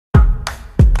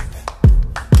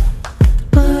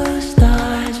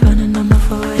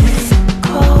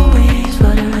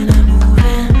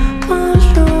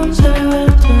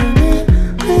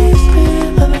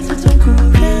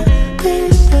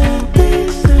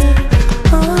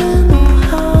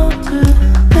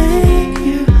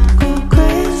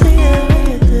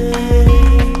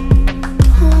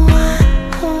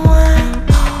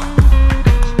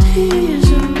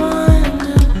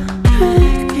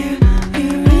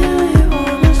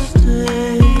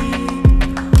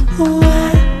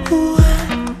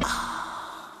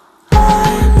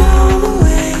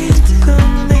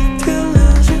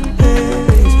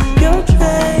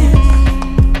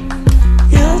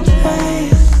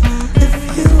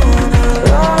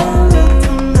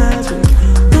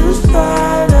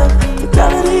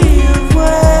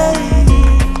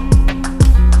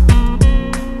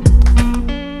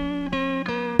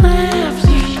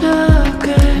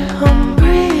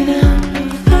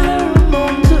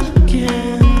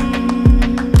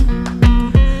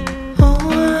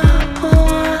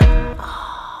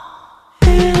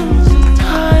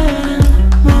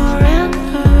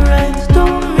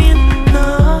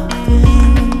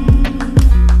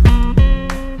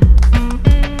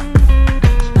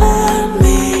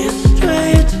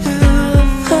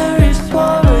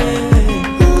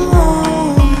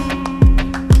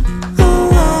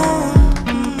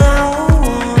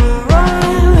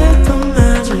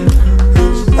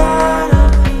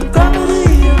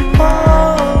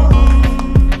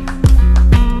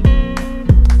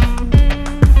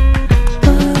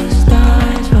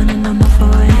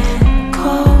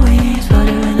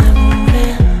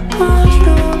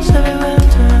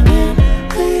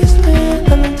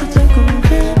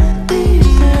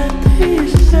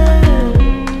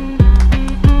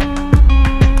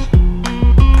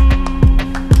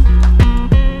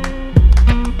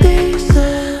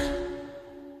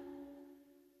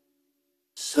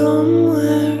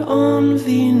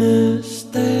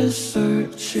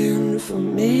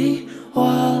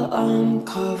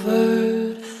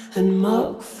covered in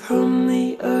muck from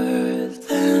the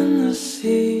earth and the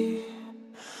sea.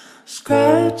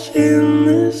 Scratching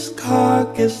this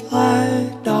carcass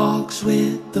like dogs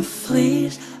with the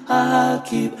fleas. I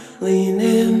keep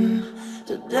leaning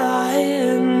to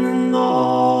dying in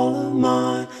all of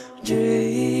my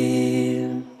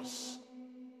dreams.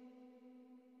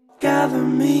 Gather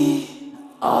me,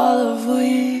 all of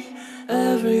we,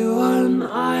 everyone.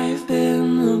 I've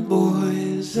been the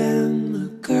boys and the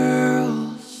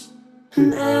girls,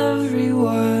 and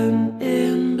everyone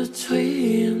in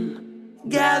between.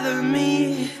 Gather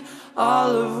me,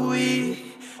 all of we,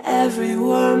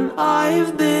 everyone.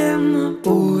 I've been the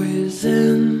boys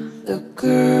and the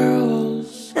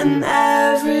girls, and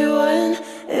everyone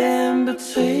in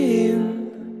between.